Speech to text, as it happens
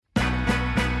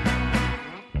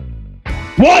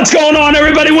What's going on,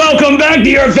 everybody? Welcome back to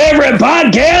your favorite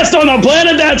podcast on the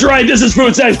planet. That's right. This is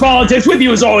Fruit Sex Politics. With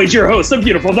you, as always, your host, the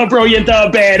beautiful, the brilliant,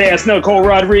 the badass Nicole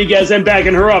Rodriguez. And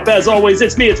backing her up, as always,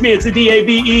 it's me, it's the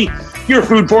DAVE, your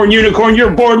food porn unicorn,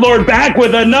 your board lord, back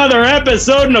with another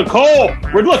episode. Nicole,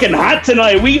 we're looking hot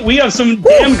tonight. We have some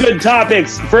damn good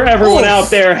topics for everyone out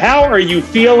there. How are you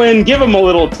feeling? Give them a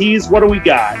little tease. What do we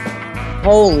got?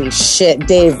 Holy shit,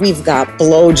 Dave, we've got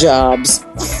blowjobs,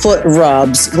 foot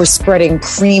rubs. We're spreading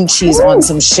cream cheese on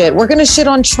some shit. We're going to shit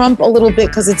on Trump a little bit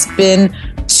because it's been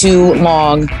too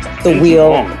long. The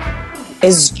wheel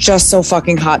is just so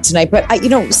fucking hot tonight. But,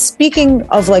 speaking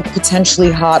of like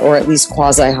potentially hot or at least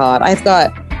quasi-hot, I've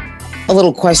got a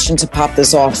little question to pop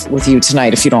this off with you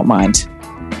tonight, if you don't mind.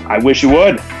 I wish you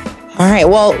would. All right.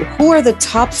 Well, who are the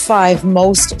top 5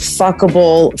 most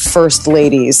fuckable first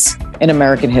ladies in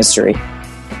American history?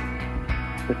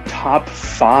 The top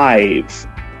 5.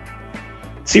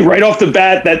 See, right off the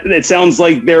bat, that it sounds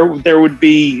like there would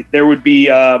be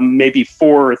maybe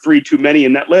 4 or 3 too many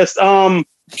in that list.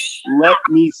 Let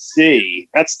me see.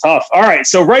 That's tough. All right.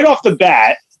 So right off the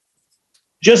bat,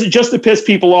 just to piss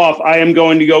people off, I am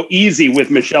going to go easy with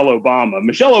Michelle Obama.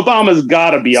 Michelle Obama's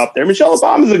got to be up there. Michelle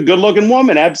Obama's a good-looking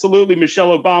woman. Absolutely,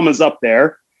 Michelle Obama's up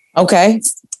there. Okay,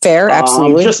 fair,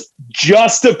 absolutely.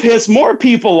 Just to piss more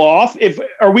people off.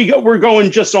 We're going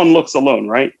just on looks alone,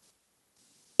 right?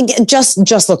 Just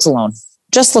looks alone.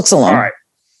 Just looks alone. All right.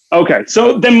 Okay,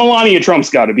 so then Melania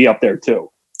Trump's got to be up there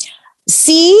too.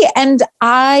 See, and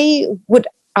I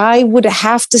would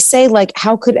have to say, like,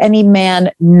 how could any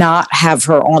man not have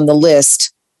her on the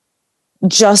list?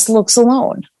 Just looks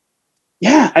alone.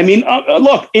 Yeah, I mean,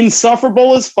 look,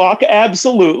 insufferable as fuck.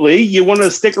 Absolutely. You want to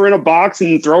stick her in a box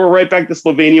and throw her right back to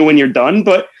Slovenia when you're done.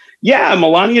 But yeah,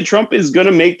 Melania Trump is going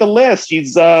to make the list.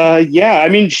 She's, I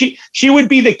mean, she would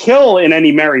be the kill in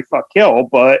any marry, fuck, kill.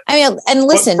 But I mean, and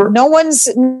listen, no one's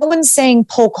saying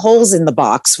poke holes in the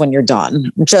box when you're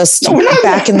done. Just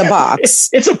back in the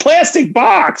box. It's a plastic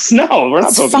box. No, we're not.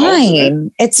 It's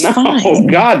fine. It's fine. Oh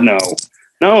God,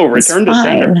 no. Return to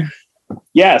sender.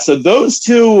 Yeah, so those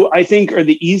two, I think, are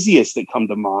the easiest that come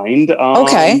to mind.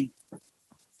 Okay.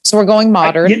 So we're going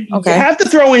modern. You have to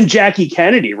throw in Jackie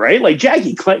Kennedy, right? Like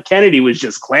Jackie Kennedy was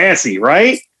just classy,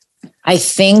 right? I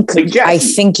think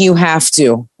you have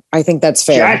to. I think that's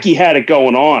fair. Jackie had it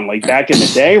going on, like back in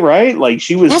the day, right? Like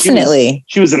she was definitely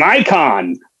she was an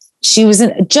icon. She was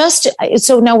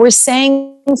so now we're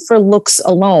saying for looks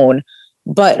alone,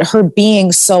 but her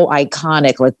being so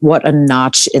iconic, like what a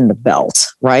notch in the belt,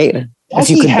 right? If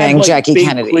you could bang like Jackie big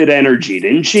Kennedy. Clit energy,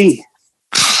 didn't she?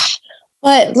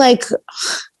 But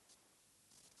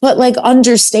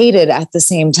understated at the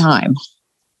same time.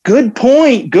 Good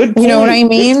point. You know what I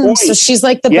mean? So she's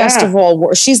like the best of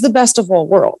all. She's the best of all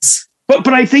worlds. But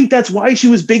I think that's why she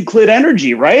was big clit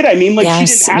energy, right? I mean, like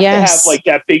she didn't have to have like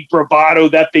that big bravado,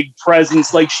 that big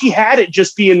presence. Like she had it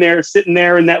just being there, sitting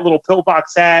there in that little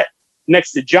pillbox hat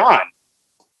next to John.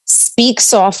 Speak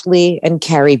softly and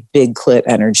carry big clit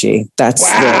energy. That's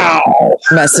the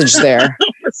message there.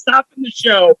 We're stopping the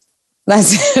show.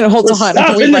 That's it. Hold on.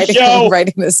 I'm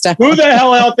writing this down. Who the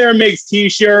hell out there makes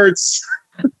t-shirts?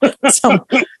 So,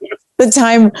 the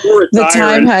time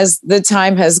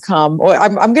has come.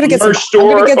 I'm going to get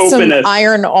some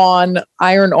iron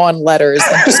on letters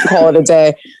and just call it a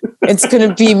day. It's going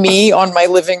to be me on my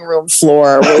living room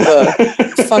floor with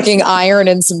a fucking iron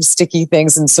and some sticky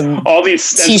things and some all these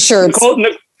t-shirts.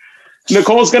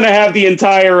 Nicole's going to have the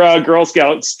entire Girl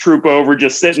Scouts troop over,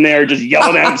 just sitting there, just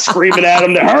yelling at him, screaming at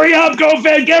him to hurry up, go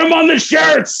Fed, get him on the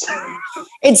shirts.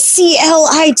 It's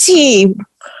CLIT.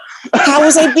 How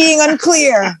was I being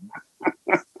unclear?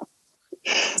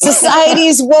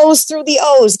 Society's woes through the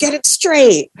O's. Get it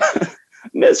straight.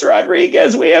 Miss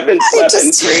Rodriguez, we haven't slept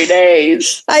in 3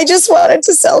 days. I just wanted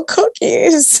to sell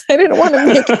cookies. I didn't want to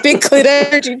make big clit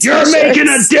energy t-shirts. You're making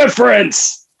a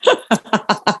difference.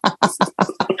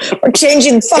 We're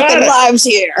changing fucking lives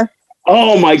here.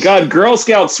 Oh my God. Girl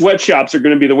Scout sweatshops are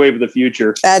going to be the wave of the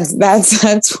future. That's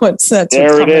what's there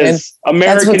coming it is. in.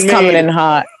 American that's what's made. Coming in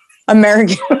hot.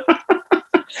 American.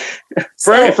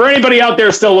 For anybody out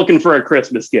there still looking for a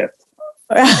Christmas gift.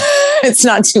 It's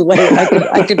not too late.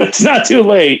 I could. It's not too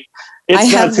late.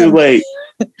 It's not too late.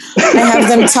 I have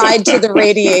them tied to the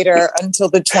radiator until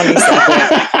the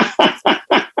 22nd.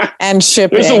 And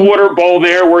shipping. There's a water bowl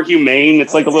there. We're humane.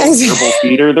 It's like a little turbo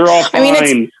feeder. They're all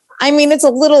fine. I mean, it's a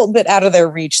little bit out of their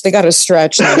reach. They got to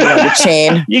stretch the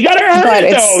chain. You got to earn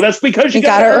it, though. That's because you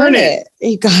got to earn it.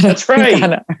 That's right. You got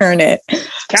to earn it.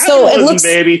 So it looks,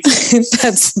 baby.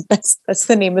 that's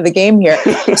the name of the game here.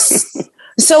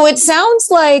 So it sounds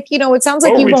like, you've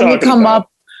only come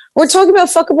up We're talking about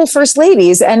fuckable first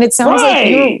ladies, and it sounds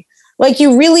like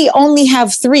you really only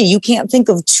have 3. You can't think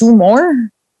of 2 more?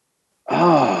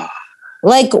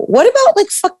 Like, what about like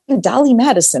fucking Dolly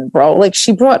Madison, bro? Like,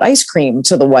 she brought ice cream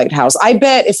to the White House. I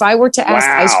bet if I were to ask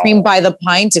Ice Cream by the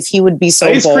Pint if he would be so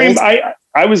ice bold. Cream,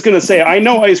 I was going to say, I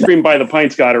know Ice Cream by the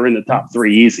Pint's got her in the top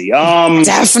 3 easy.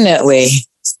 Definitely.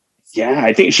 Yeah,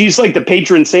 I think she's like the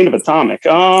patron saint of Atomic.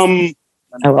 I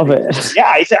love it.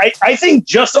 Yeah, I think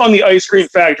just on the ice cream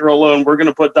factor alone, we're going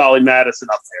to put Dolly Madison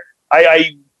up there.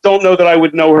 I don't know that I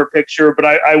would know her picture, but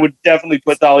I would definitely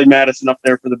put Dolly Madison up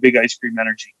there for the big ice cream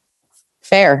energy.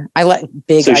 Fair. I like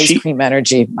big ice cream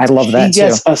energy. I love that too. She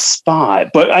gets a spot,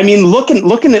 but I mean,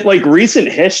 looking at like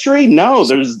recent history, no,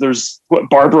 there's what,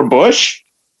 Barbara Bush,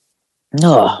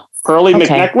 Pearlie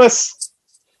McNecklace.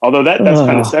 Although that's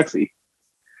kind of sexy.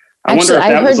 I wonder if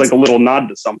that was like a little nod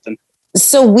to something.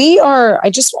 So I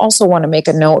just also want to make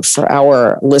a note for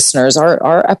our listeners.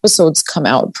 Our episodes come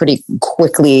out pretty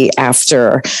quickly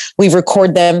after we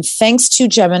record them, thanks to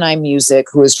Gemini Music,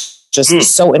 who is just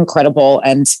so incredible.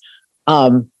 And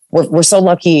we're so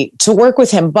lucky to work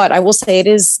with him. But I will say it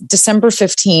is December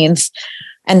 15th.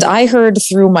 And I heard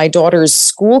through my daughter's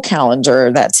school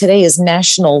calendar that today is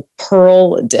National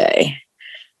Pearl Day.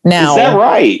 Now,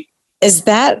 is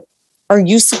that right? Are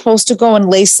you supposed to go and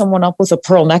lace someone up with a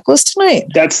pearl necklace tonight?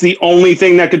 That's the only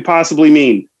thing that could possibly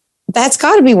mean. That's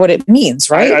got to be what it means,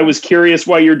 right? I was curious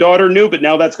why your daughter knew, but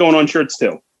now that's going on shirts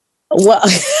too. Well,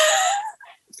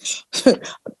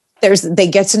 they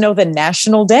get to know the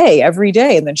national day every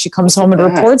day, and then she comes home and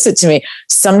reports it to me.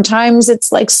 Sometimes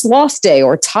it's like Sloth Day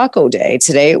or Taco Day.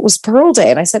 Today it was Pearl Day,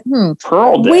 and I said,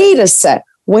 Pearl Day.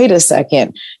 Wait a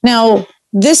second. Now,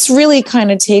 this really kind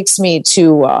of takes me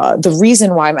to the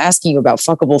reason why I'm asking you about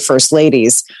fuckable first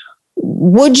ladies.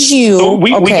 Would you? So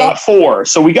we got 4.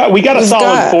 So we got a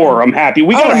solid 4. I'm happy.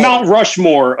 We got a Mount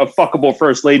Rushmore of fuckable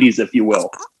first ladies, if you will.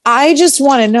 I just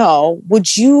want to know: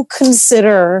 would you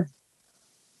consider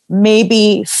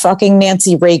maybe fucking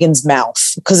Nancy Reagan's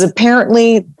mouth? Because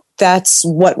apparently that's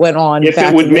what went on. If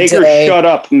it would make her shut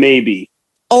up, maybe.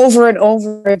 Over and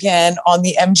over again on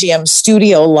the MGM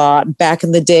studio lot back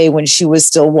in the day when she was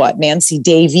still Nancy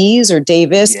Davies or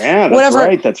Davis? Yeah,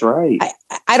 that's right.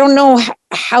 I don't know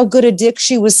how good a dick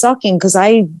she was sucking, because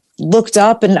I looked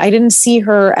up and I didn't see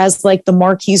her as like the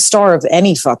marquee star of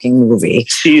any fucking movie.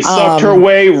 She sucked her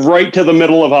way right to the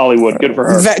middle of Hollywood. Good for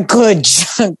her.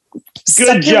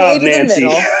 Good job, Nancy.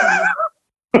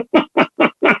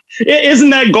 Isn't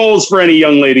that goals for any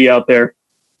young lady out there?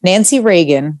 Nancy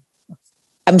Reagan.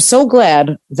 I'm so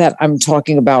glad that I'm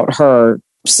talking about her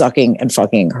sucking and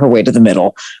fucking her way to the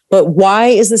middle. But why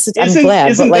is this? I'm glad.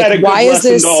 Isn't but that a good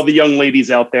lesson to all the young ladies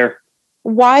out there?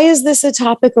 Why is this a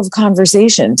topic of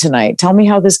conversation tonight? Tell me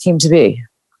how this came to be.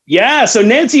 Yeah, so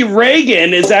Nancy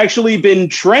Reagan has actually been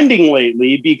trending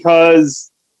lately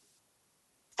because,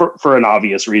 for an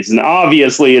obvious reason,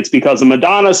 obviously it's because of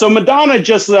Madonna. So Madonna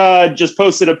just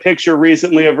posted a picture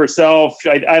recently of herself.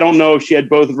 I don't know if she had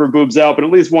both of her boobs out, but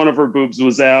at least one of her boobs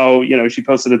was out. You know, she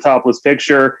posted a topless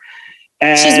picture.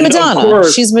 And she's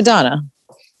Madonna. She's Madonna.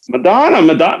 Madonna,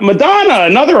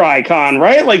 another icon,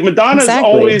 right? Like Madonna's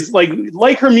always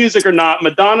like her music or not,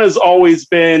 Madonna's always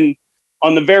been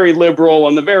on the very liberal,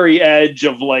 on the very edge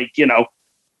of like, you know,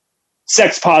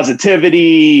 sex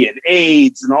positivity and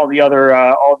AIDS and all the other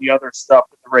stuff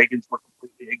that the Reagans were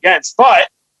completely against. But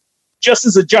just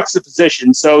as a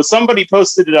juxtaposition, so somebody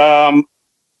posted a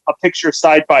picture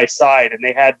side by side, and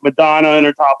they had Madonna in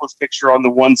her topless picture on the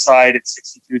one side at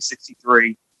 62,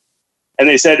 63. And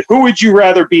they said, who would you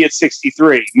rather be at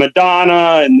 63?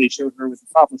 Madonna, and they showed her with the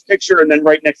topless picture. And then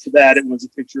right next to that, it was a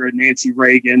picture of Nancy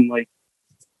Reagan, like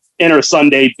in her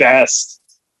Sunday best,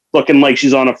 looking like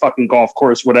she's on a fucking golf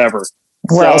course, whatever.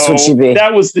 Where else would she be?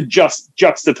 That was the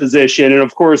juxtaposition. And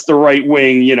of course, the right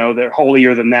wing, you know, they're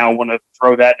holier than thou, want to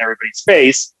throw that in everybody's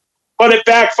face. But it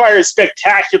backfires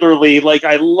spectacularly. Like,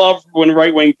 I love when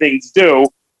right wing things do.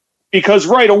 Because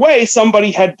right away,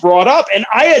 somebody had brought up, and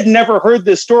I had never heard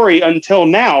this story until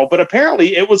now, but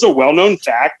apparently it was a well-known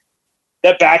fact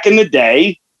that back in the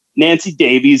day, Nancy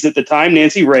Davies, at the time,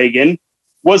 Nancy Reagan,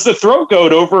 was the throat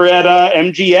goat over at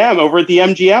MGM, over at the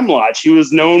MGM lot. She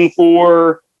was known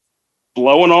for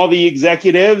blowing all the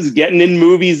executives, getting in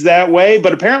movies that way.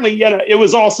 But apparently, you know, it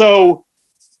was also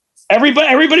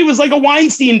everybody was like a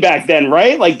Weinstein back then,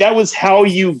 right? Like that was how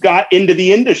you got into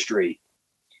the industry.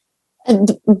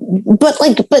 But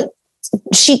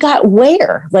she got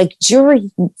where? Like,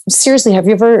 seriously, have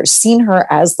you ever seen her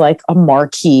as like a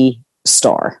marquee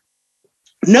star?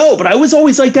 No, but I was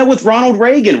always like that with Ronald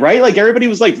Reagan, right? Like everybody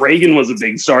was like, Reagan was a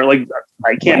big star. Like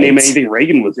I can't name anything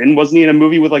Reagan was in. Wasn't he in a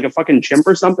movie with like a fucking chimp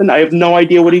or something? I have no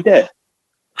idea what he did.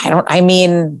 I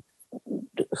mean,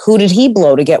 who did he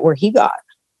blow to get where he got?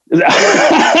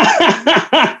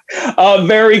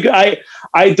 Very good.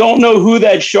 I don't know who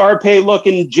that Sharpay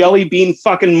looking jelly bean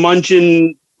fucking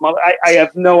munching. I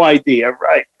have no idea.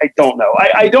 I don't know.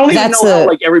 I don't even know how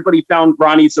like everybody found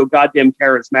Ronnie so goddamn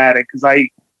charismatic, because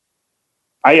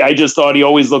I just thought he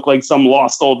always looked like some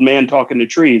lost old man talking to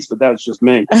trees, but that's just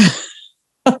me.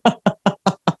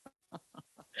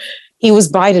 He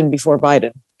was Biden before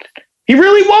Biden. He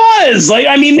really was. Like,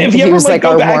 I mean, if you ever like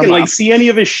go back and like see any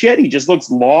of his shit, he just looks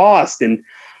lost. And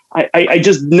I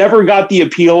just never got the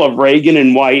appeal of Reagan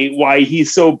and why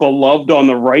he's so beloved on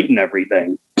the right and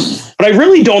everything. But I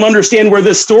really don't understand where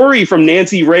this story from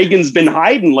Nancy Reagan's been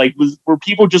hiding. Like, were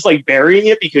people just like burying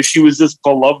it because she was this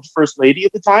beloved first lady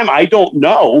at the time? I don't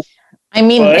know. I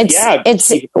mean,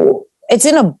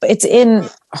 it's in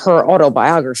her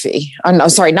autobiography. I'm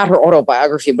sorry, not her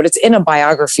autobiography, but it's in a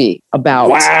biography about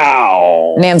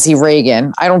Nancy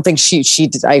Reagan. I don't think she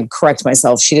did. I correct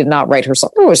myself. She did not write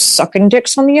herself. It was sucking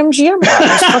dicks on the MGM. It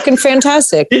was fucking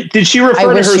fantastic. Did she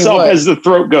refer to herself as the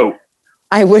throat goat?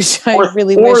 I wish. I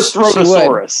really wish. Or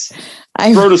Throtosaurus.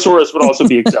 Throtosaurus would also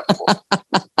be acceptable.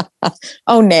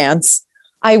 Oh, Nance.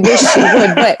 I wish she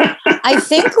would, but I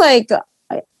think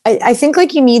I think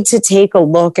like you need to take a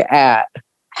look at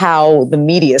how the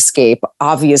mediascape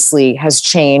obviously has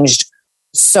changed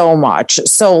so much.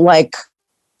 So like,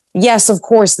 yes, of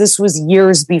course, this was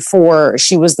years before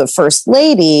she was the first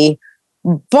lady,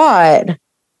 but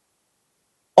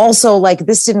also like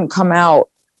this didn't come out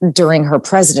during her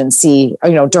presidency,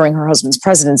 during her husband's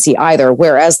presidency either.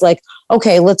 Whereas like,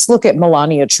 okay, let's look at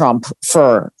Melania Trump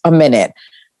for a minute.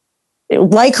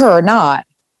 Like her or not,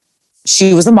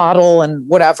 she was a model and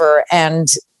whatever. And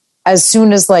as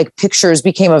soon as like pictures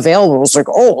became available, it was like,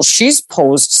 oh, she's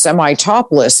posed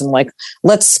semi-topless and like,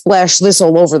 let's splash this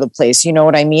all over the place. You know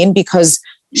what I mean? Because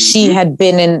she had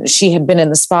been in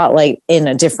the spotlight in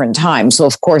a different time. So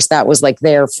of course that was like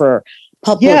there for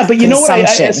public but you know what?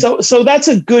 So that's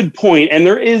a good point. And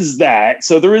there is that.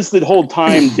 So there is the whole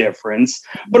time difference,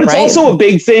 but it's also a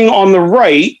big thing on the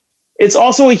right. It's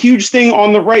also a huge thing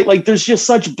on the right. Like there's just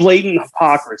such blatant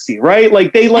hypocrisy, right?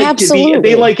 Like they like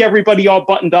they like everybody all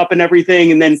buttoned up and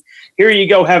everything. And then here you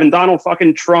go having Donald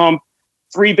fucking Trump,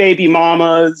 3 baby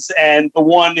mamas, and the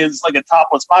one is like a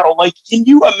topless model. Like, can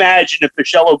you imagine if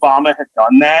Michelle Obama had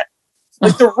done that?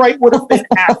 Like the right would have been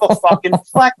apoplectic.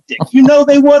 They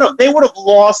would have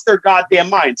lost their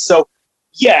goddamn minds. So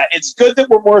yeah, it's good that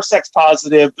we're more sex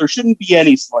positive. There shouldn't be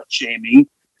any slut shaming,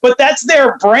 but that's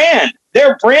their brand.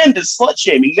 Their brand is slut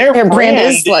shaming. Their brand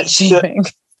is slut shaming.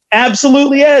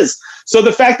 Absolutely is. So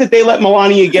the fact that they let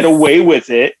Melania get away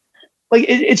with it, like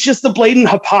it's just the blatant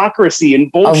hypocrisy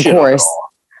and bullshit. Of course.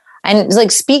 And like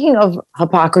speaking of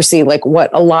hypocrisy, like what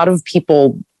a lot of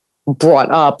people brought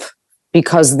up,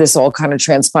 because this all kind of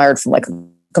transpired from like a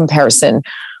comparison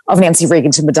of Nancy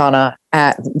Reagan to Madonna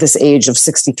at this age of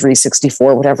 63,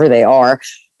 64, whatever they are.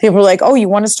 People were like, oh, you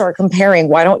want to start comparing?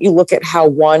 Why don't you look at how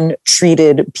one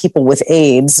treated people with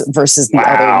AIDS versus the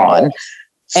other one?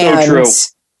 True.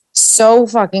 So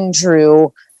fucking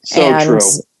true. So true.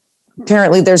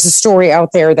 Apparently there's a story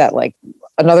out there that like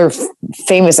another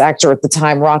famous actor at the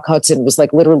time, Rock Hudson, was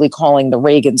like literally calling the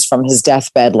Reagans from his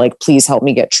deathbed, like, please help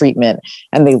me get treatment.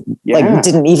 And they like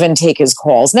didn't even take his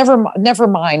calls. Never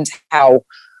mind how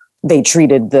they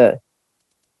treated the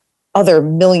other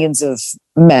millions of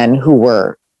men who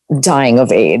were dying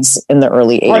of AIDS in the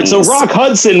early 80s. Right, so Rock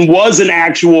Hudson was an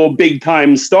actual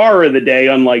big-time star of the day,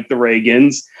 unlike the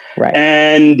Reagans. Right.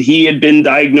 And he had been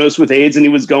diagnosed with AIDS and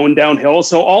he was going downhill.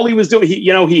 So all he was doing,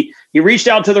 he reached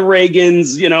out to the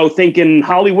Reagans, thinking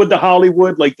Hollywood to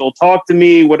Hollywood, like they'll talk to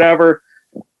me, whatever.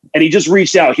 And he just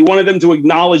reached out. He wanted them to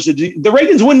acknowledge that the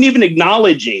Reagans wouldn't even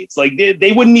acknowledge AIDS. Like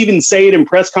they wouldn't even say it in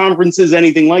press conferences,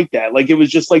 anything like that. Like it was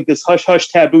just like this hush hush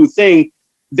taboo thing.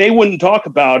 They wouldn't talk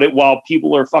about it while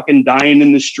people are fucking dying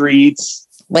in the streets.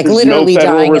 Like there's literally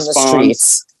dying in the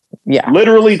streets. Yeah.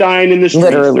 Literally dying in the streets.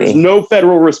 Literally. There's no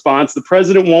federal response. The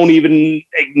president won't even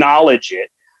acknowledge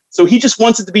it. So he just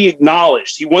wants it to be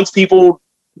acknowledged. He wants people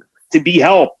to be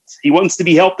helped. He wants to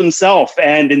be helped himself.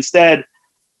 And instead,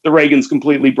 the Reagans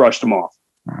completely brushed him off.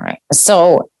 All right.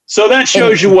 So that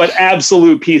shows you what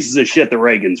absolute pieces of shit the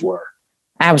Reagans were.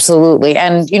 Absolutely.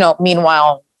 And,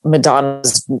 meanwhile,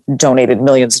 Madonna's donated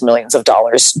millions and millions of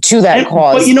dollars to that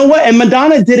cause. But you know what? And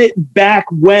Madonna did it back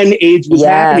when AIDS was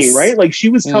happening, right? Like she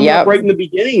was coming up right in the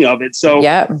beginning of it. So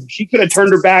she could have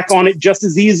turned her back on it just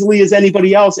as easily as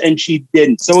anybody else. And she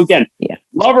didn't. So again,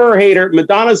 Lover or hater,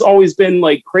 Madonna's always been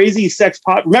like crazy sex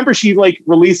pot. Remember, she like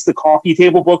released the coffee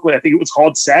table book, I think it was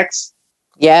called Sex.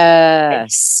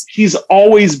 Yes. She's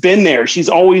always been there. She's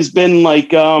always been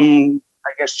like, I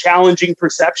guess, challenging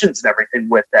perceptions and everything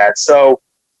with that. So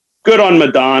good on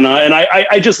Madonna. And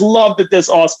I just love that this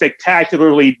all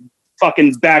spectacularly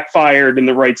fucking backfired in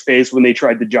the right space when they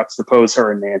tried to juxtapose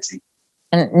her and Nancy.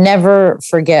 And never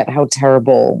forget how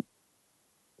terrible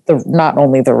not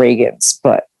only the Reagans,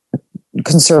 but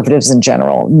conservatives in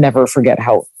general, never forget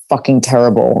how fucking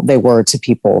terrible they were to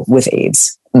people with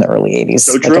AIDS in the early 80s.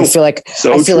 So true. I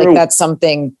feel like that's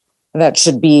something that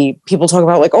should be, people talk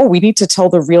about like, oh, we need to tell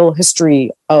the real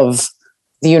history of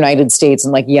the United States.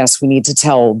 And like, yes, we need to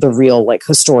tell the real like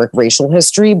historic racial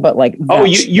history, but like, oh,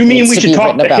 you mean we should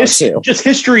talk about just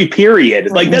history,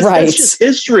 period. Like that's just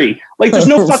history. Like there's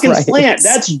no fucking slant.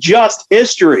 That's just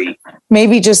history.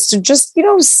 Maybe just why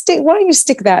don't you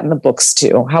stick that in the books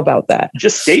too? How about that?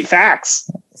 Just state facts.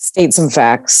 State some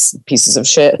facts, pieces of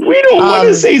shit. We don't want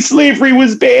to say slavery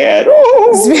was bad.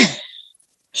 Oh.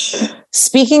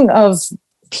 Speaking of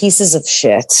pieces of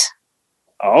shit.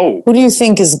 Oh. Who do you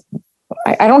think is...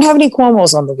 I don't have any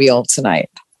Cuomos on the wheel tonight.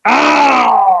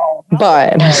 Oh!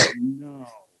 But... no.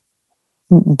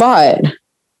 But...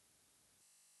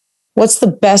 what's the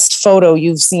best photo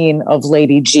you've seen of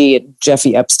Lady G and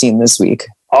Jeffrey Epstein this week?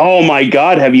 Oh my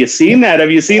God. Have you seen that? Have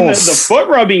you seen the foot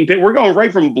rubbing? We're going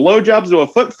right from blowjobs to a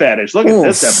foot fetish. Look at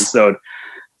this episode.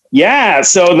 Yeah.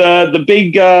 So the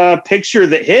big picture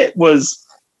that hit was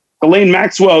Ghislaine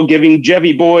Maxwell giving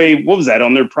Jeffy Boy, what was that,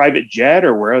 on their private jet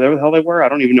or wherever the hell they were? I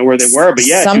don't even know where they were, but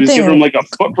yeah, she was giving them like a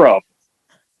foot rub.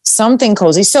 Something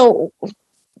cozy. So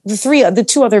the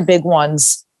two other big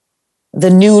ones, the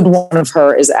nude one of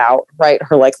her is out, right?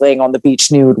 Her like laying on the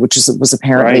beach nude, which was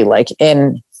apparently like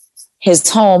in his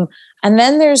home. And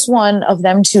then there's one of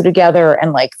them two together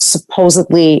and like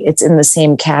supposedly it's in the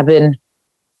same cabin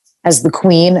as the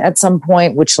Queen at some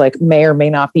point, which like may or may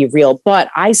not be real.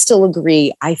 But I still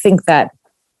agree. I think that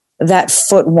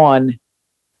foot one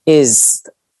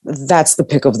that's the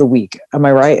pick of the week. Am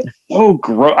I right? Oh,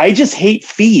 gross. I just hate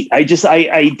feet. I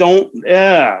don't,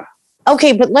 yeah.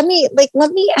 Okay, but let me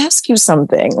ask you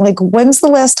something. Like, when's the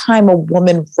last time a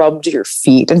woman rubbed your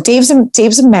feet? And Dave's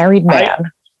a married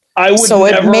man. I would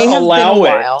never allow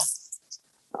it.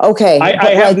 Okay.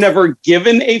 I have never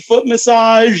given a foot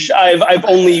massage. I've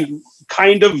only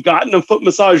kind of gotten a foot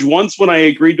massage once when I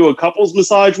agreed to a couple's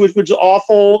massage, which was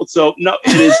awful. So no,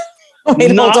 it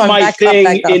is not my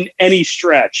thing in any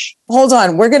stretch. Hold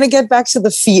on. We're going to get back to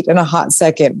the feet in a hot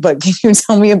second, but can you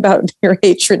tell me about your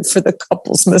hatred for the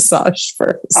couple's massage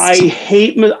first?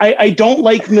 I don't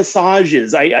like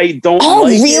massages. I don't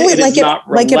like really? It. Like it, not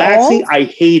relaxing. I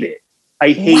hate it.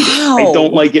 I hate it. I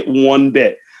don't like it one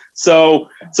bit. So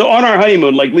on our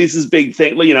honeymoon, like Lisa's big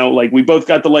thing, you know, like we both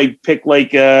got to like pick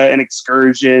like an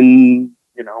excursion,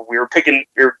 you know,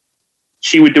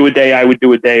 she would do a day, I would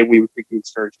do a day, we would pick the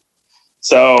excursion.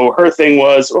 So her thing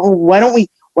was, oh, why don't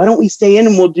we stay in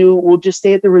and we'll just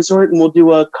stay at the resort and we'll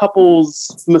do a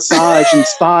couples massage and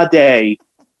spa day.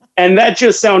 And that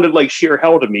just sounded like sheer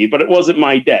hell to me, but it wasn't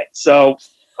my day. So,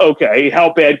 okay,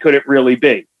 how bad could it really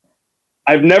be?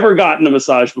 I've never gotten a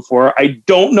massage before. I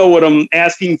don't know what I'm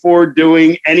asking for,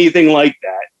 doing anything like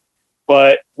that.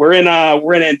 But we're in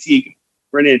Antigua.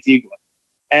 We're in Antigua,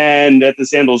 and at the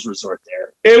Sandals Resort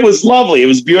there. It was lovely. It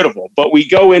was beautiful. But we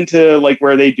go into like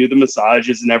where they do the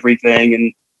massages and everything,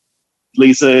 and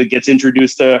Lisa gets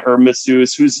introduced to her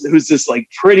masseuse, who's this like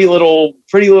pretty little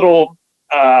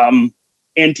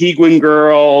Antiguan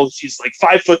girl. She's like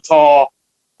 5 foot tall.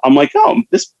 I'm like, oh,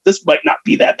 this might not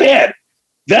be that bad.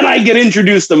 Then I get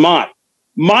introduced to mine.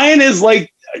 Mine is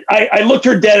like, I looked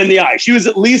her dead in the eye. She was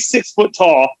at least 6 foot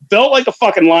tall, built like a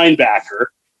fucking linebacker.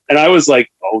 And I was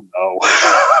like, oh no.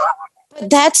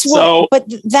 That's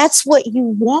what you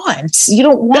want. You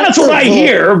don't want. That's what I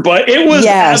hear, but it was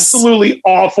absolutely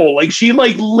awful. Like she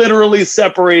like literally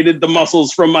separated the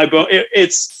muscles from my bone.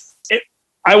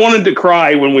 I wanted to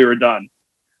cry when we were done.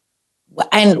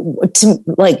 And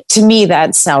to me,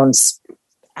 that sounds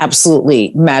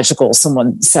absolutely magical.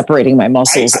 Someone separating my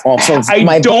muscles off of my bones.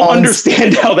 I don't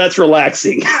understand how that's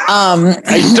relaxing.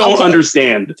 I don't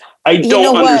understand. I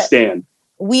don't understand.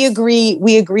 We agree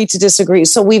to disagree.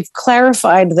 So we've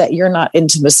clarified that you're not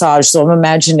into massage. So I'm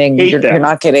imagining you're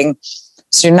not getting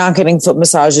foot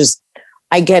massages.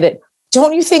 I get it.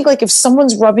 Don't you think like if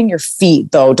someone's rubbing your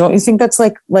feet though, don't you think that's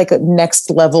like a next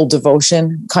level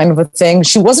devotion kind of a thing?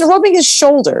 She wasn't rubbing his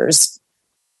shoulders.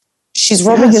 She's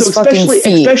rubbing his fucking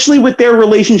feet. Especially with their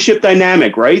relationship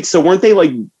dynamic, right? So weren't they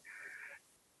like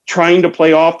trying to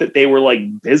play off that they were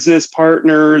like business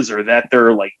partners or that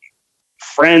they're like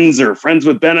friends or friends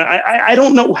with Ben. I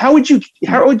don't know. How would you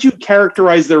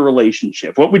characterize their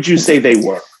relationship? What would you say they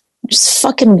were? Just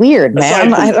fucking weird,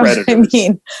 man. I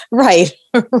mean, right.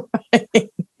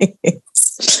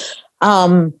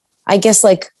 I guess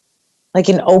like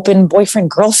an open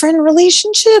boyfriend-girlfriend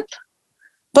relationship.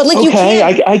 But like,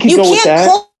 okay, I can go with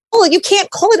that. You can't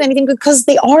call it anything because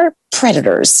they are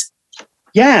predators.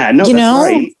 Yeah, no,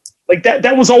 right. Like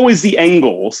that was always the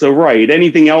angle. So right.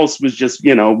 Anything else was just,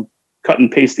 cut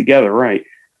and paste together, right?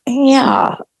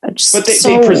 Yeah. But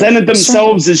they presented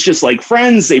themselves as just like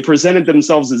friends. They presented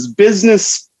themselves as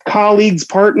business colleagues,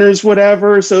 partners,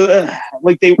 whatever. So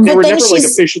they were never like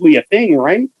officially a thing,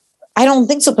 right? I don't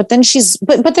think so. But then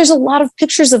but there's a lot of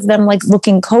pictures of them like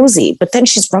looking cozy, but then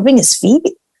she's rubbing his feet.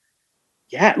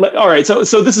 Yeah. All right. So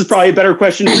this is probably a better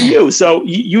question for you. So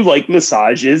you like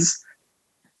massages.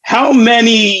 How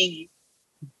many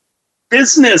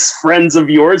business friends of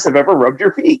yours have ever rubbed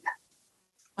your feet?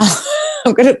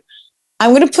 I'm gonna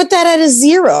put that at a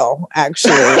 0.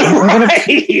 Actually,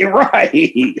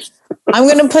 right. I'm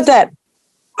gonna put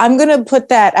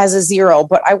that as a 0.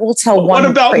 But I will tell one. What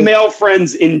about male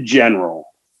friends in general?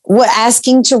 What,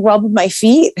 asking to rub my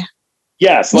feet?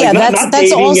 Yes. Like not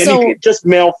dating, also just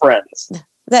male friends.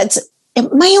 That's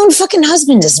my own fucking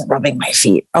husband isn't rubbing my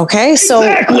feet. Okay, so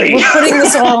exactly.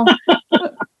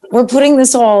 we're putting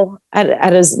this all at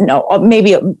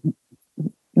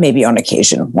maybe on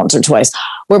occasion, once or twice.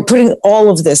 We're putting all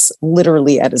of this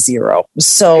literally at a 0.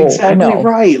 So exactly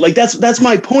right. Like that's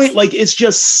my point. Like it's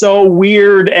just so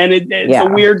weird, and the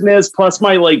weirdness plus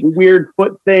my like weird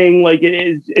foot thing. Like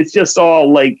it's just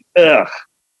all like ugh.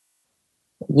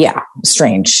 Yeah,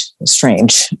 strange.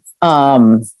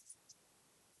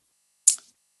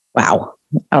 Wow,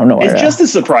 I don't know. It's just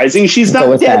as surprising. She's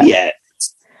not dead yet.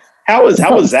 How was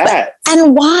that?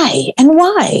 And why?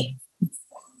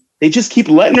 They just keep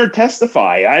letting her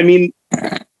testify. I mean,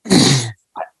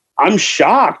 I'm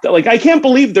shocked. Like, I can't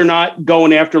believe they're not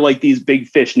going after like these big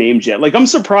fish names yet. Like, I'm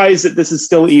surprised that this is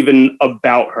still even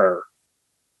about her.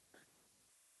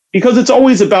 Because it's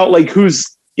always about like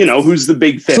who's the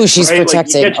big fish. Who she's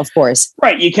protecting, of course.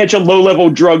 Right. You catch a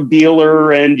low-level drug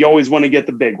dealer and you always want to get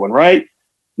the big one, right?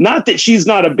 Not that she's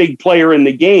not a big player in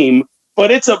the game,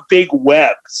 but it's a big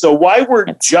web. So why we're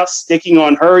just sticking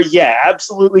on her? Yeah,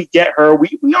 absolutely get her.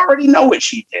 We already know what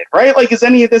she did, right? Like, is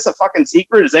any of this a fucking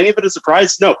secret? Is any of it a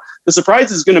surprise? No. The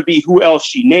surprise is going to be who else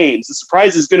she names. The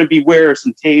surprise is going to be where are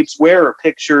some tapes, where are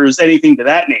pictures, anything to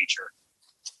that nature.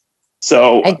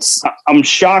 So I'm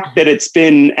shocked that it's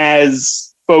been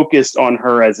as focused on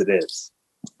her as it is.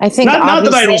 I think not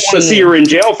that I don't want to see her in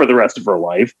jail for the rest of her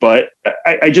life, but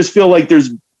I just feel like there's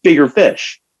bigger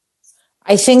fish.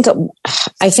 I think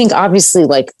obviously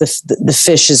like the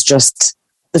fish is just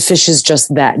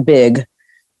that big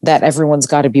that everyone's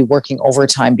got to be working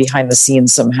overtime behind the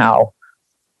scenes somehow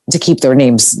to keep their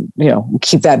names,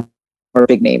 keep that or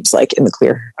big names like in the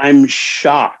clear. I'm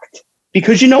shocked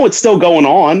because it's still going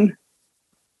on.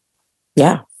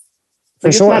 Yeah,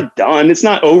 for sure. It's not done. It's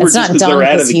not over just because they're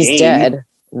out of the game. He's dead.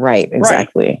 Right.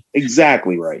 Exactly. Right.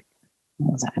 Exactly right.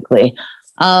 Exactly.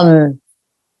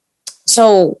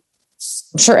 So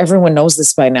I'm sure everyone knows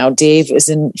this by now. Dave is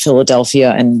in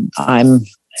Philadelphia and I'm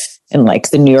in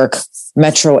like the New York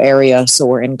metro area. So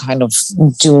we're in kind of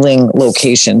dueling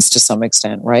locations to some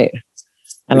extent, right?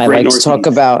 And I like to talk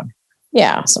about,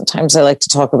 sometimes I like to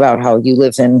talk about how you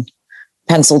live in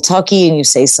Pennsylvania and you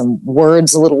say some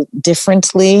words a little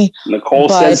differently. Nicole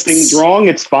says things wrong.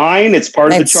 It's fine. It's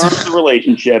part of the charm of the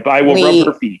relationship. I will rub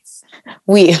her feet.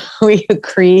 We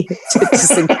agree to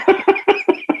disagree.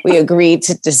 We agree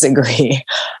to disagree.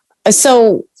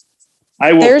 So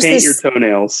I will paint your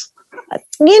toenails.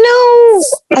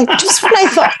 Just when I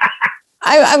thought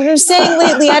I was saying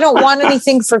lately, I don't want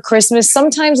anything for Christmas.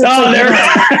 Sometimes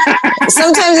it's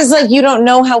sometimes it's like you don't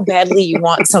know how badly you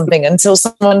want something until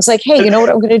someone's like, "Hey, you know what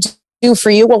I'm going to do for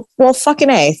you?" Well, fucking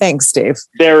A. Thanks, Dave.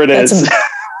 There it is.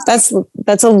 That's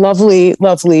a lovely,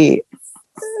 lovely,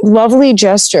 lovely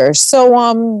gesture. So,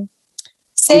 I'm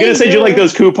going to send you like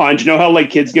those coupons. You know how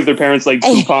like kids give their parents like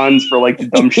coupons for like the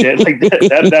dumb shit? Like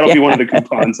that'll be one of the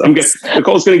coupons.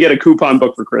 Nicole's going to get a coupon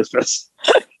book for Christmas.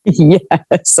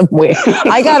 Yes,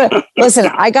 I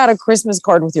got a Christmas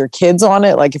card with your kids on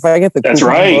it. Like if I get the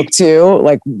coupon book too,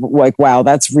 like wow,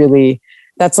 that's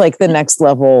like the next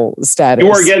level status.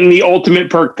 You are getting the ultimate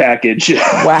perk package.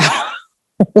 Wow.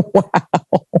 Wow.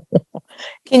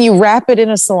 Can you wrap it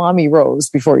in a salami rose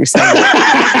before you send it?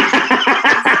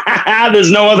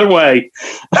 There's no other way.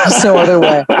 There's no other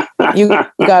way. You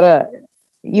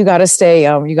gotta stay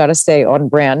on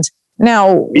brand.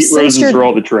 Now, meat roses are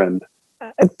all the trend.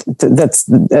 That's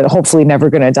hopefully never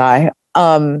going to die.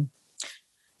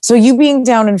 So you being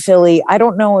down in Philly, I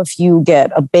don't know if you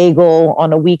get a bagel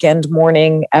on a weekend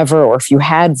morning ever, or if you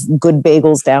had good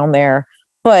bagels down there.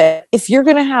 But if you're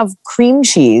going to have cream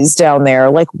cheese down there,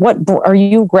 like what are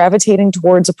you gravitating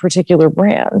towards a particular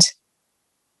brand?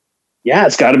 Yeah,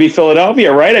 it's got to be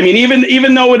Philadelphia, right? I mean,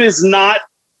 even though it is not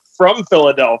from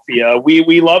Philadelphia,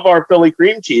 we love our Philly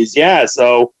cream cheese. Yeah,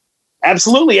 so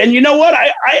absolutely. And you know what?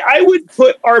 I would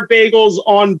put our bagels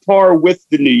on par with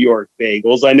the New York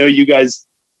bagels. I know you guys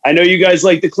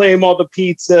like to claim all the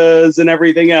pizzas and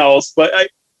everything else, but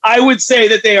I would say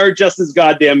that they are just as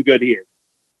goddamn good here.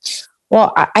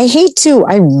 Well, I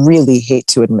really hate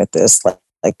to admit this.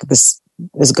 Like this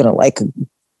is going to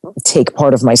take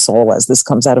part of my soul as this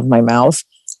comes out of my mouth.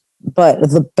 But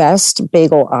the best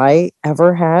bagel I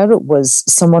ever had was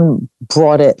someone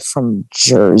brought it from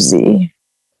Jersey.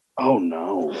 Oh,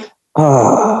 no.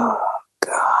 Oh,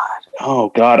 God. Oh,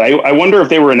 God. I wonder if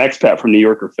they were an expat from New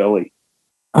York or Philly.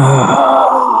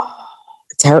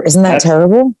 Isn't that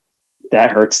terrible?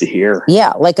 That hurts to hear.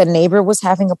 Yeah, like a neighbor was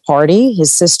having a party.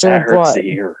 His sister hurts to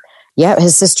hear. Yeah,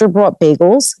 his sister brought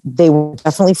bagels. They were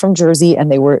definitely from Jersey, and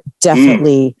they were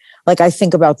definitely I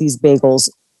think about these bagels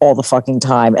all the fucking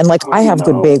time. And I have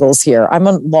good bagels here. I'm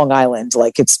on Long Island.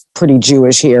 It's pretty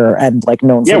Jewish here and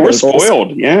known for bagels. Yeah, we're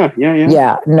spoiled. Yeah.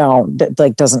 Yeah, no,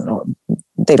 they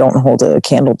don't hold a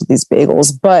candle to these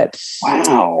bagels. But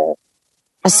wow.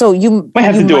 So you might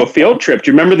have to do a field trip.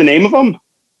 Do you remember the name of them?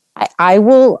 I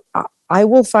will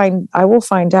find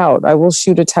out. I will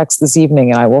shoot a text this evening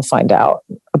and I will find out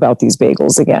about these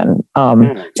bagels again.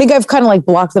 I think I've kind of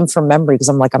blocked them from memory because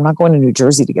I'm not going to New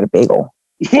Jersey to get a bagel.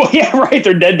 Well, yeah, right.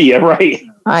 They're dead to you, right?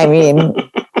 I mean,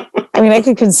 I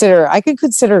could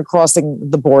consider crossing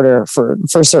the border for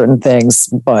certain things,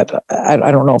 but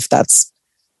I don't know if that's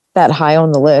that high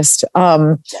on the list.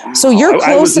 So you're close.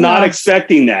 I was not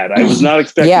expecting that.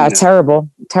 Yeah,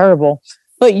 terrible.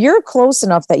 But you're close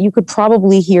enough that you could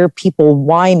probably hear people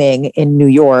whining in New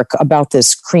York about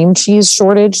this cream cheese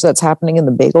shortage that's happening in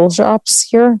the bagel shops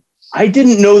here. I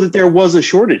didn't know that there was a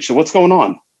shortage. So what's going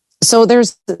on? So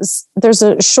there's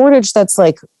a shortage that's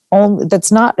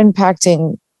that's not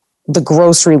impacting the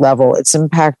grocery level. It's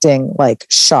impacting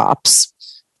shops,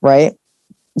 right?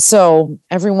 So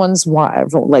everyone's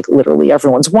literally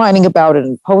everyone's whining about it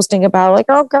and posting about it,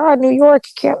 oh God, New York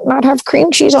can't not have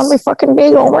cream cheese on my fucking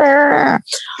bagel.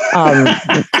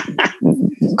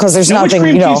 Because there's nothing.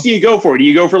 Which cream cheese do you go for? Do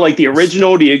you go for the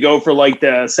original? Do you go for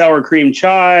the sour cream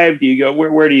chive? Do you go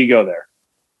where do you go there?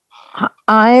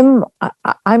 I'm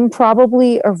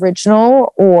probably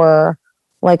original, or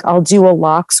I'll do a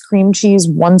lox cream cheese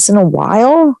once in a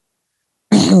while.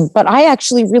 But I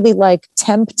actually really like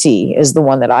Tempty is the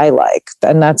one that I like.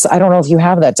 And I don't know if you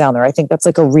have that down there. I think that's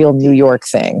a real New York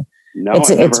thing. No, I've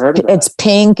never heard of that. It's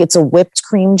pink. It's a whipped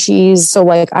cream cheese. So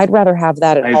I'd rather have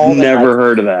that at home. I've never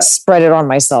heard of that. Spread it on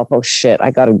myself. Oh shit.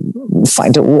 I got to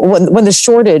find it. When the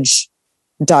shortage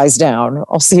dies down,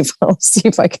 I'll see if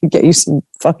I can get you some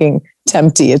fucking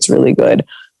Tempty. It's really good.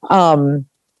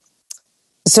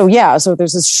 So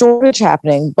there's this shortage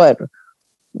happening, but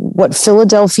what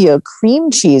Philadelphia cream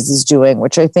cheese is doing,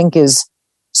 which I think is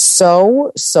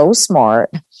so smart,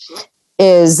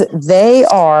 is they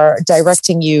are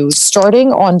directing you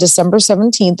starting on December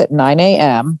 17th at 9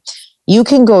 a.m. You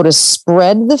can go to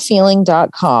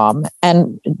spreadthefeeling.com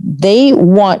and they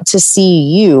want to see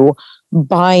you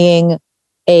buying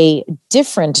a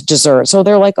different dessert. So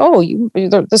they're like,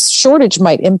 this shortage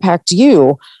might impact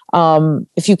you.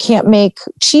 If you can't make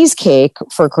cheesecake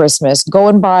for Christmas, go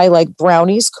and buy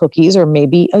brownies, cookies, or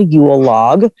maybe a Yule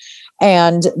log.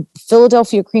 And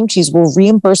Philadelphia cream cheese will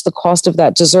reimburse the cost of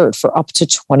that dessert for up to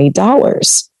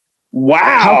 $20.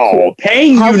 Wow.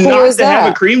 Paying you not to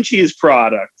have a cream cheese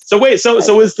product. So wait,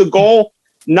 so is the goal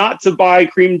not to buy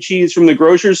cream cheese from the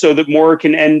grocer so that more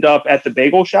can end up at the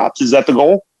bagel shops? Is that the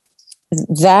goal?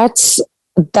 That's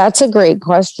a great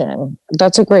question.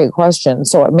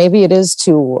 So maybe it is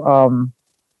to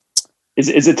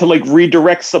is it to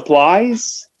redirect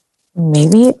supplies?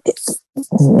 Maybe it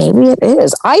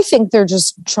is. I think they're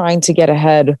just trying to get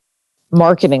ahead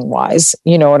marketing wise.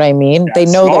 You know what I mean? They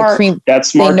know that cream.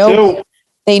 That's smart too.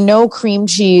 They know cream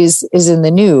cheese is in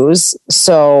the news.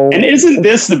 So, and isn't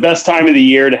this the best time of the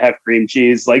year to have cream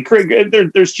cheese?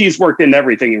 There's cheese worked in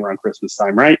everything around Christmas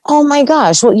time, right? Oh my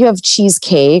gosh. Well, you have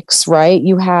cheesecakes, right?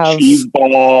 You have cheese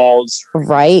balls,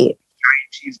 right?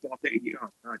 Cheese ball thing. Oh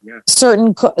God, yeah.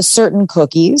 Certain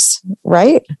cookies,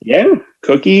 right? Yeah.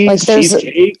 Cookies,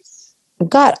 cheesecakes.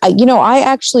 God, I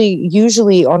actually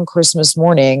usually on Christmas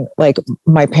morning,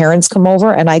 my parents come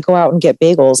over and I go out and get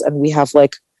bagels and we have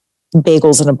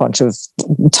bagels and a bunch of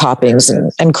toppings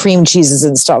and cream cheeses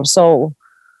and stuff. So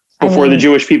before the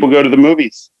Jewish people go to the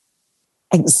movies,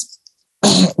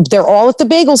 they're all at the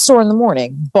bagel store in the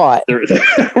morning, but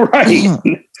right.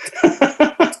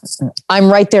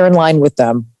 I'm right there in line with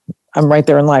them.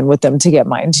 To get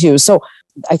mine too. So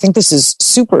I think this is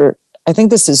super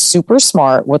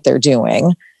smart what they're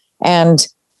doing. And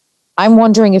I'm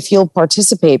wondering if you'll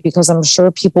participate, because I'm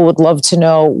sure people would love to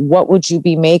know, what would you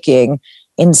be making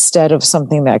instead of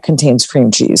something that contains cream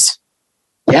cheese?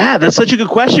 Yeah, that's such a good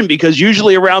question, because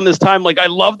usually around this time, like I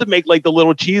love to make like the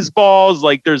little cheese balls.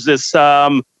 Like there's this,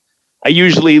 I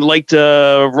usually like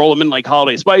to roll them in like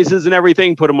holiday spices and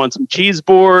everything, put them on some cheese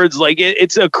boards. Like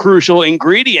it's a crucial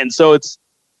ingredient. So it's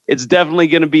definitely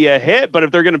going to be a hit. But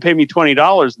if they're going to pay me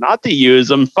 $20 not to use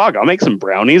them, fuck, I'll make some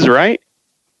brownies, right?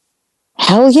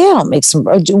 Hell yeah, I'll make some.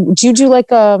 Do you do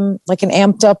like an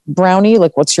amped up brownie?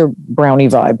 Like what's your brownie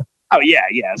vibe? Oh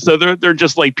yeah. So they're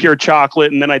just like pure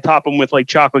chocolate, and then I top them with like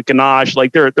chocolate ganache.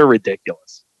 Like they're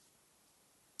ridiculous.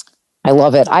 I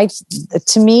love it.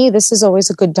 To me, this is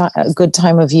always a good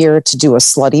time of year to do a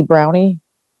slutty brownie.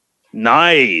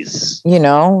 Nice.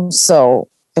 So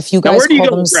if you guys, now, where do you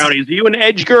go with brownies? Are you an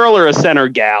edge girl or a center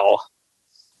gal?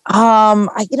 I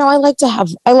like to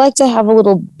have a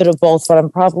little bit of both, but I'm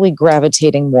probably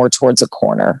gravitating more towards a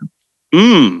corner.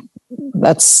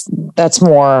 That's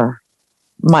more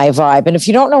my vibe. And if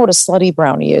you don't know what a slutty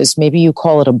brownie is, maybe you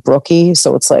call it a brookie.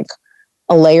 So it's like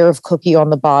a layer of cookie on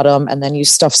the bottom, and then you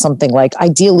stuff something like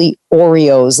ideally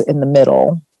Oreos in the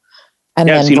middle, and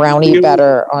then brownie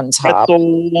batter on top.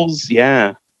 Pretzels,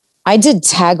 yeah. I did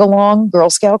tag along Girl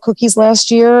Scout cookies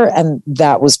last year, and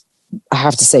that was, I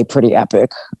have to say, pretty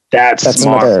epic. That's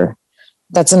smart.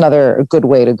 That's another good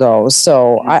way to go.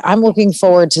 So I'm looking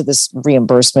forward to this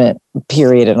reimbursement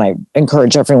period, and I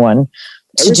encourage everyone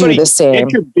to do the same.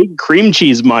 Get your big cream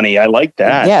cheese money. I like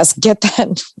that. Yes, get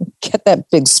that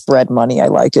big spread money. I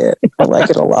like it. I like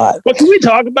it a lot. But can we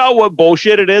talk about what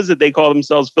bullshit it is that they call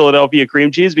themselves Philadelphia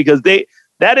cream cheese? Because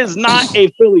that is not a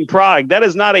Philly product. That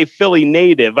is not a Philly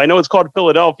native. I know it's called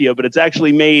Philadelphia, but it's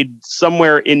actually made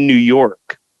somewhere in New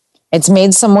York. It's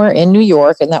made somewhere in New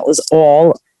York, and that was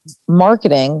all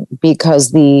marketing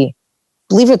because I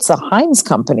believe it's the Heinz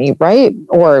company, right?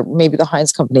 Or maybe the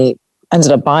Heinz company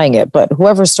ended up buying it, but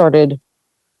whoever started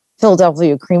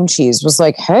Philadelphia cream cheese was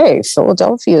like, hey,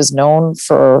 Philadelphia is known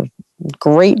for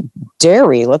great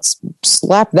dairy. Let's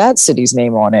slap that city's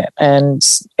name on it. And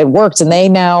it worked. And they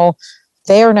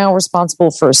are now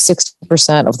responsible for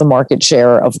 60% of the market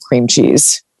share of cream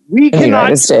cheese in the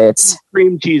United States.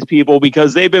 Cream cheese people,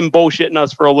 because they've been bullshitting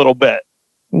us for a little bit.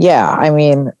 Yeah, I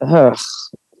mean,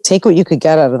 take what you could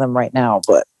get out of them right now,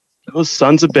 but those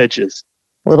sons of bitches.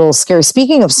 A little scary.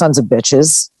 Speaking of sons of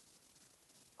bitches,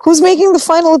 who's making the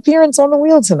final appearance on the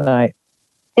wheel tonight?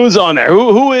 Who's on there?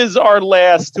 Who is our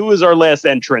last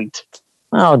entrant?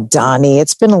 Oh, Donnie,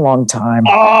 it's been a long time.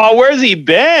 Oh, where's he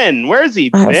been?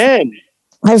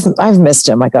 I've missed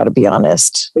him. I got to be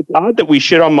honest. It's odd that we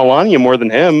shit on Melania more than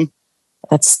him.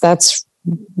 That's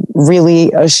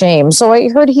really a shame. So I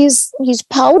heard he's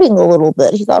pouting a little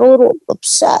bit. He got a little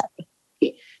upset.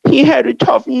 He had a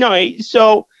tough night.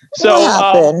 So what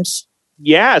happened?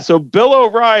 So Bill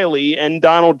O'Reilly and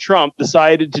Donald Trump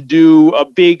decided to do a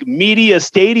big media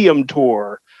stadium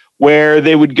tour where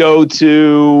they would go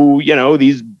to,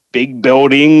 these big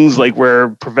buildings, like where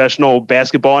professional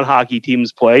basketball and hockey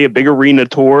teams play, a big arena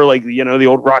tour, like, the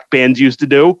old rock bands used to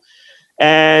do.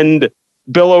 And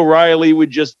Bill O'Reilly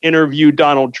would just interview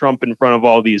Donald Trump in front of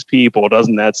all these people.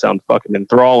 Doesn't that sound fucking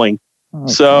enthralling?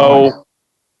 God.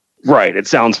 Right. It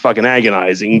sounds fucking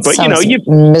agonizing, but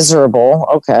miserable.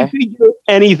 Okay.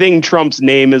 Anything Trump's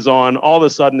name is on, all of a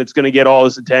sudden it's going to get all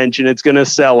this attention. It's going to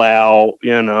sell out,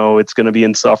 it's going to be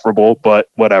insufferable, but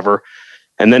whatever.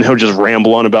 And then he'll just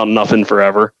ramble on about nothing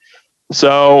forever.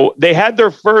 So they had their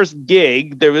first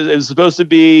gig. It was supposed to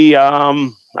be,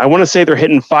 I want to say they're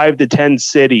hitting 5 to 10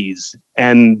 cities,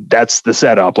 and that's the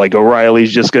setup. Like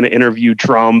O'Reilly's just going to interview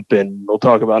Trump and they'll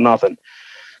talk about nothing.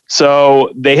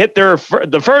 So they hit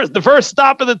the first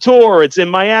stop of the tour. It's in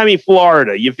Miami,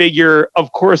 Florida. You figure,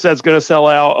 of course, that's going to sell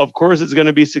out. Of course, it's going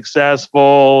to be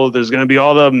successful. There's going to be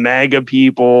all the MAGA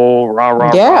people. Rah,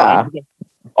 rah, yeah. Rah.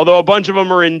 Although a bunch of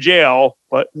them are in jail,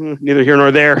 but neither here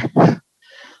nor there.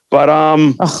 But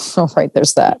right,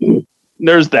 there's that.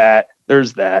 There's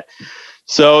that.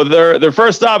 So their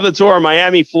first stop of the tour,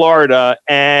 Miami, Florida,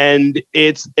 and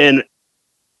it's an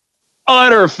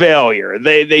utter failure.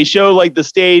 They show like the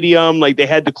stadium, like they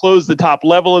had to close the top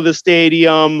level of the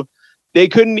stadium. They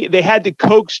had to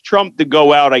coax Trump to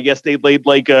go out. I guess they laid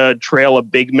like a trail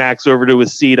of Big Macs over to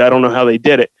his seat. I don't know how they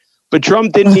did it, But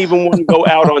Trump didn't even want to go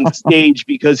out on stage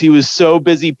because he was so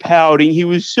busy pouting. He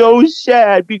was so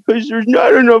sad because there's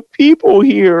not enough people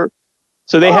here.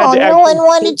 So they had to. No one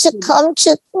wanted to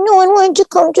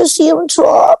come to see him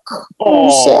talk.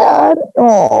 Oh, sad.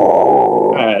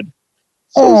 Oh, sad.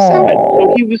 So sad.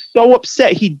 So he was so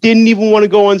upset. He didn't even want to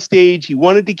go on stage. He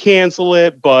wanted to cancel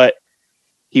it, but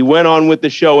he went on with the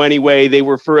show anyway. They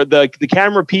were for the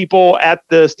camera people at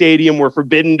the stadium were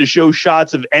forbidden to show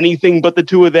shots of anything but the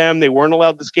two of them. They weren't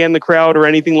allowed to scan the crowd or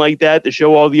anything like that to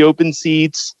show all the open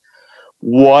seats.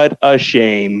 What a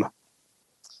shame.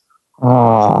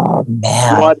 Oh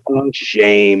man. What a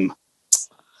shame.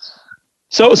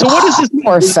 So what does this mean?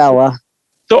 Poor fella.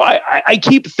 So I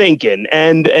keep thinking,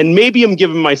 and maybe I'm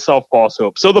giving myself false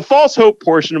hope. So the false hope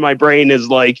portion of my brain is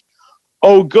like,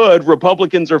 oh, good,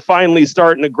 Republicans are finally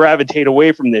starting to gravitate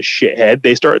away from this shithead.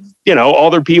 They start,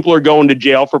 all their people are going to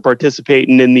jail for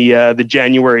participating in the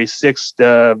January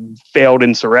 6th failed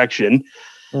insurrection.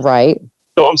 Right.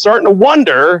 So I'm starting to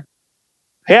wonder,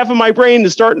 half of my brain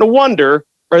is starting to wonder,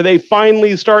 are they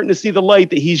finally starting to see the light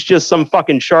that he's just some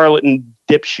fucking charlatan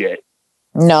dipshit?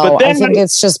 No, I think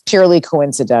it's just purely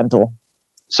coincidental.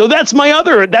 So that's my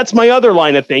other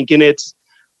line of thinking. It's,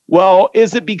 well,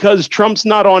 is it because Trump's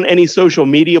not on any social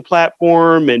media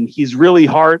platform and he's really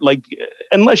hard? Like,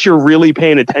 unless you're really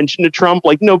paying attention to Trump,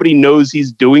 like nobody knows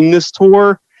he's doing this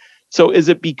tour. So is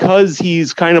it because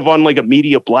he's kind of on like a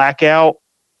media blackout,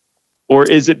 or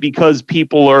is it because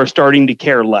people are starting to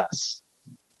care less?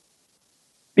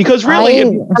 Because really,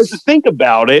 if you start to think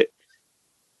about it,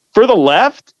 for the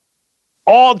left,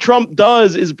 all Trump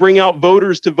does is bring out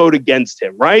voters to vote against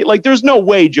him, right? Like, there's no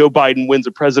way Joe Biden wins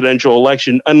a presidential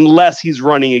election unless he's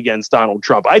running against Donald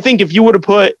Trump. I think if you would have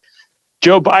put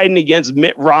Joe Biden against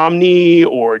Mitt Romney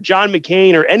or John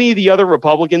McCain or any of the other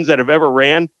Republicans that have ever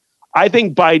ran, I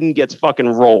think Biden gets fucking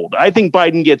rolled. I think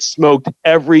Biden gets smoked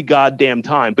every goddamn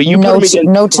time. But you put him against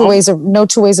no two ways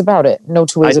about it. No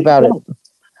two ways about it.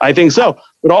 I think so.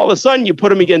 But all of a sudden, you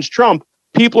put him against Trump.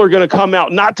 People are going to come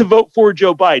out not to vote for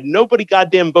Joe Biden. Nobody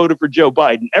goddamn voted for Joe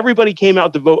Biden. Everybody came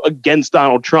out to vote against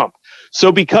Donald Trump.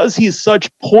 So because he's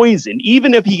such poison,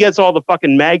 even if he gets all the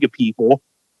fucking MAGA people,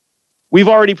 we've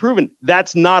already proven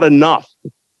that's not enough.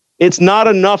 It's not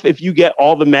enough if you get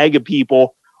all the MAGA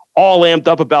people all amped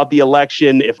up about the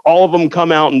election. If all of them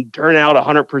come out and turn out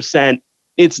 100%,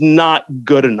 it's not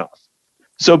good enough.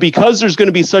 So because there's going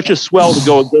to be such a swell to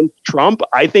go against Trump,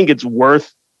 I think it's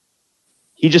worth.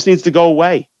 He just needs to go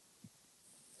away.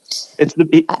 It's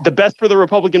the best for the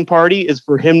Republican Party is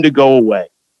for him to go away.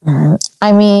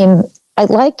 I mean, I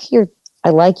like your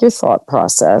thought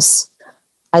process.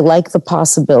 I like the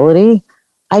possibility.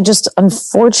 I just,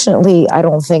 unfortunately, I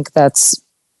don't think that's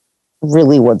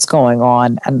really what's going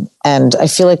on. And I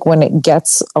feel like when it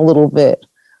gets a little bit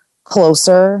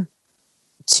closer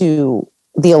to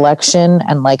the election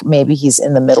and like maybe he's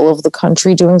in the middle of the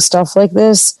country doing stuff like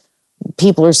this,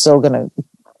 people are still going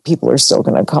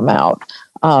to come out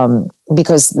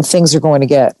because things are going to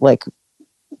get like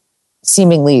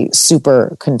seemingly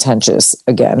super contentious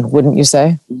again, wouldn't you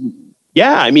say?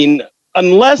 Yeah, I mean,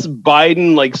 unless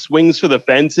Biden like swings for the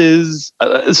fences,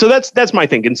 so that's my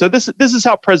thinking. So this is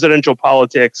how presidential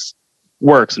politics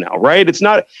works now, right? It's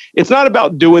not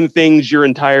about doing things your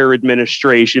entire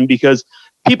administration, because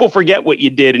people forget what you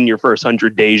did in your first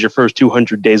 100 days, your first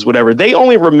 200 days, whatever. They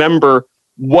only remember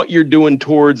what you're doing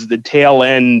towards the tail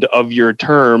end of your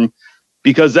term,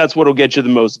 because that's what'll get you the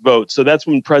most votes. So that's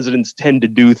when presidents tend to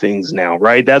do things now,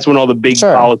 right? That's when all the big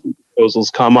policy proposals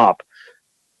come up.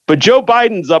 But Joe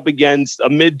Biden's up against a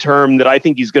midterm that I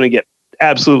think he's going to get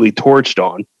absolutely torched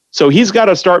on. So he's got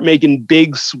to start making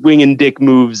big swinging dick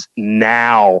moves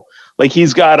now. Like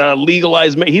he's got to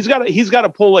legalize. He's got to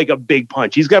pull like a big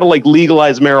punch. He's got to like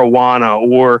legalize marijuana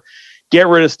or get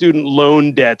rid of student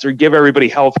loan debts or give everybody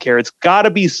health care. It's got to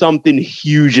be something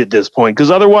huge at this point,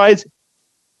 because otherwise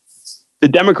the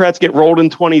Democrats get rolled in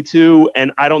 22,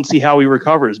 and I don't see how he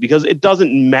recovers, because it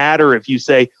doesn't matter if you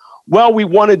say, well, we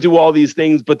want to do all these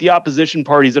things, but the opposition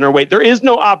party's in our way. There is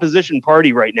no opposition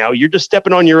party right now. You're just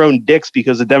stepping on your own dicks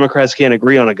because the Democrats can't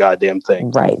agree on a goddamn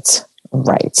thing. Right.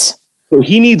 So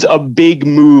he needs a big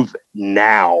move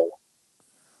now.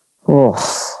 Oh,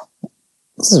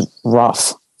 this is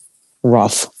rough.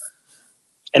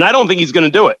 And I don't think he's going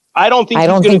to do it. I don't think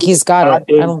he's got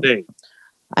it.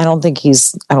 I don't think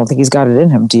he's got it in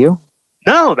him. Do you?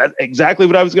 No, that's exactly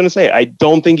what I was going to say. I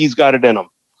don't think he's got it in him.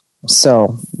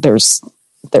 So there's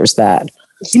that.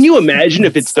 Can you imagine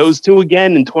if it's those two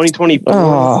again in 2024?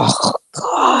 Oh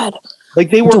God! Like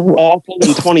they were awful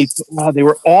in 20. They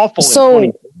were awful. So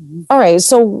in 2020. All right.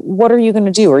 So what are you going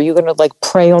to do? Are you going to like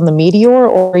prey on the meteor,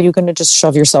 or are you going to just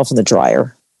shove yourself in the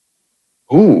dryer?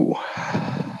 Ooh.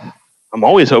 I'm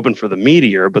always hoping for the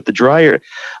meteor, but the dryer,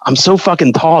 I'm so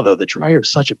fucking tall though. The dryer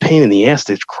is such a pain in the ass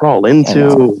to crawl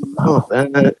into.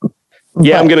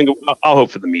 Yeah, I'm going to go. I'll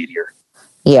hope for the meteor.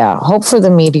 Yeah. Hope for the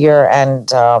meteor. And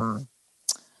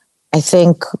I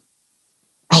think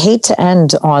I hate to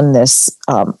end on this.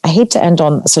 I hate to end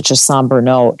on such a somber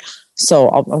note. So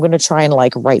I'm going to try and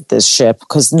like right this ship,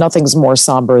 because nothing's more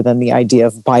somber than the idea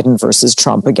of Biden versus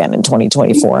Trump again in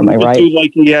 2024. Am I right? Do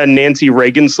like the Nancy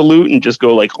Reagan salute and just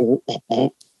go like.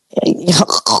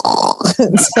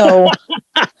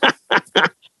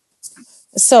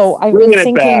 So I've been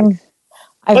thinking.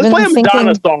 Let's play a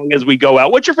Madonna song as we go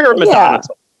out. What's your favorite Madonna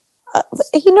song?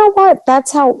 You know what?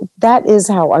 That is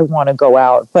how I want to go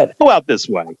out. But go out this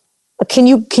way. Can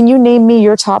you name me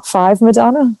your top 5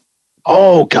 Madonna?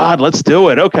 Oh God, let's do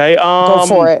it. Okay. Go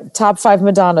for it. Top 5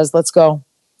 Madonnas. Let's go.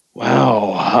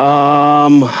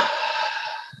 Wow.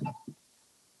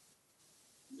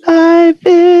 Life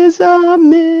is a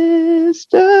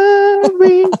mystery.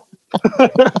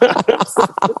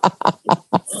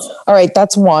 All right,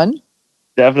 that's one.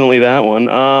 Definitely that one.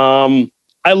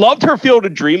 I loved her Field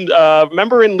of Dreams.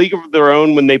 Remember in League of Their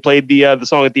Own when they played the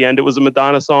song at the end? It was a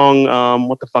Madonna song.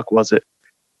 What the fuck was it?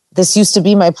 This Used to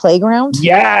Be My Playground?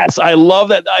 Yes, I love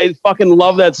that. I fucking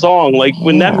love that song. Like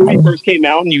when that movie first came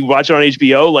out and you watch it on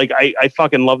HBO, like I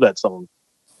fucking love that song.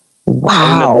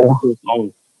 Wow.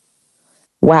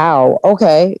 Wow.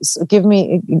 Okay. So give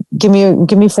me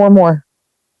 4 more.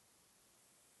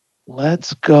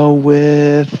 Let's go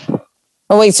with.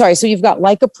 Oh wait, sorry. So you've got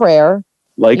Like a Prayer.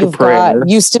 You've got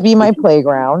Used to Be My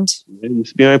Playground. It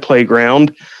used to be my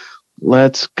playground.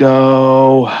 Let's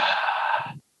go.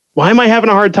 Why am I having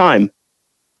a hard time?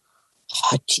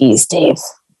 Oh, geez, Dave.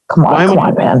 Come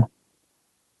on, man.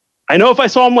 I know if I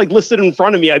saw them like listed in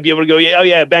front of me, I'd be able to go,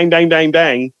 yeah, bang, bang, bang,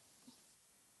 bang.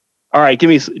 All right, give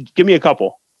me a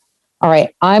couple. All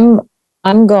right, I'm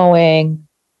going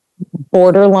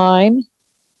Borderline.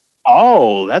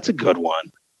 Oh, that's a good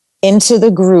one. Into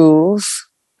the Groove.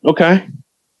 Okay.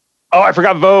 Oh, I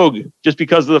forgot Vogue just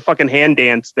because of the fucking hand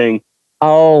dance thing.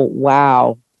 Oh,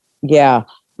 wow. Yeah.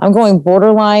 I'm going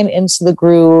Borderline, Into the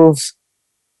Groove,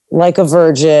 Like a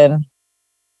Virgin.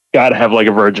 Gotta have Like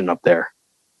a Virgin up there.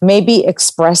 Maybe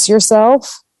Express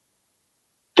Yourself.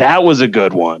 That was a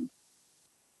good one.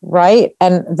 Right.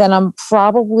 And then I'm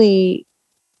probably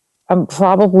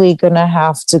gonna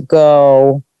have to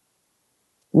go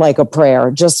Like a Prayer,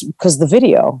 just because the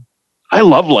video. I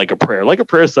love Like a Prayer. Like a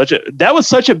Prayer is that was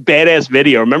such a badass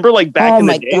video. Remember like back in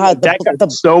the day, God, that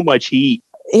got so much heat.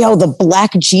 The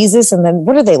black Jesus, and then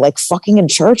what are they like fucking in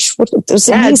church? It was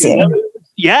amazing.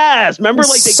 Yes, remember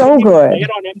like they so good. Play it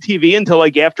on MTV until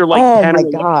like after like 10 or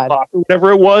 11 o'clock or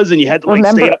whatever it was, and you had to like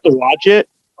stay up to watch it.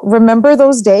 Remember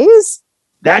those days?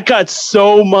 That got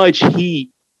so much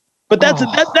heat. But that's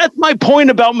my point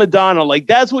about Madonna. Like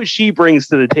that's what she brings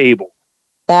to the table.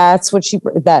 That's what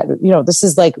this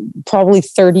is like probably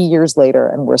 30 years later,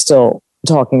 and we're still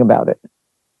talking about it.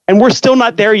 And we're still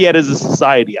not there yet as a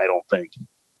society, I don't think.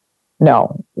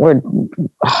 No, we're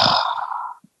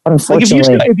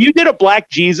unfortunately. Like if you did a black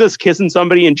Jesus kissing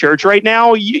somebody in church right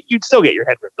now, you'd still get your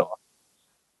head ripped off.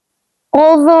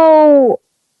 Although,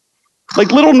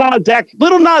 like Little Nas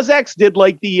X did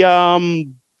like the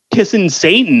kissing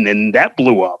Satan, and that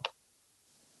blew up.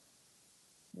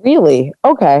 Really?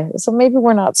 Okay, so maybe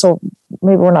we're not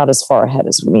as far ahead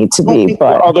as we need to be.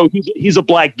 But although he's a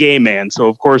black gay man, so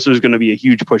of course there's going to be a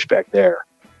huge pushback there.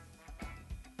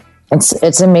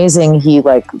 It's amazing he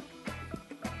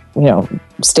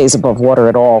stays above water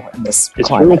at all in this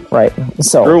climate, true. Right?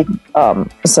 So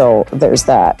so there's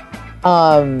that.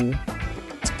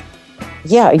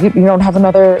 Yeah, you don't have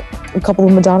a couple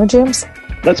of Madonna jams?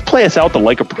 Let's play us out to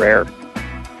Like a Prayer.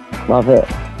 Love it.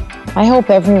 I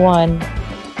hope everyone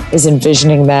is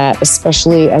envisioning that,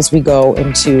 especially as we go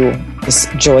into this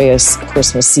joyous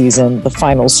Christmas season, the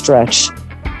final stretch.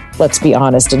 Let's be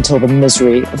honest, until the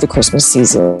misery of the Christmas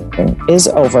season is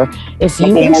over. If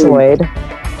you enjoyed,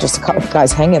 just a couple,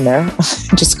 guys, hang in there.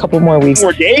 Just a couple more weeks.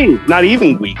 More days, not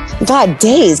even weeks. God,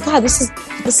 days. God, this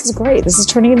is great. This is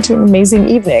turning into an amazing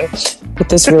evening with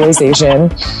this realization.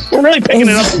 We're really picking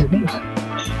it up.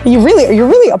 You're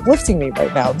really uplifting me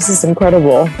right now. This is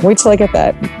incredible. Wait till I get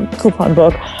that coupon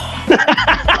book.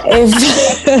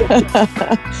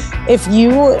 If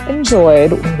you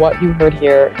enjoyed what you heard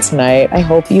here tonight, I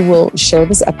hope you will share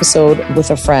this episode with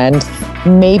a friend.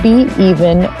 Maybe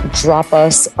even drop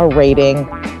us a rating,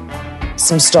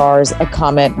 some stars, a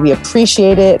comment. We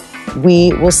appreciate it.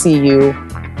 We will see you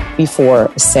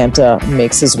before Santa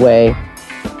makes his way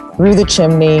through the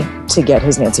chimney to get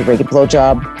his Nancy Reagan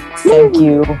blowjob. Thank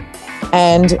you,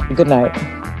 and good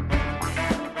night.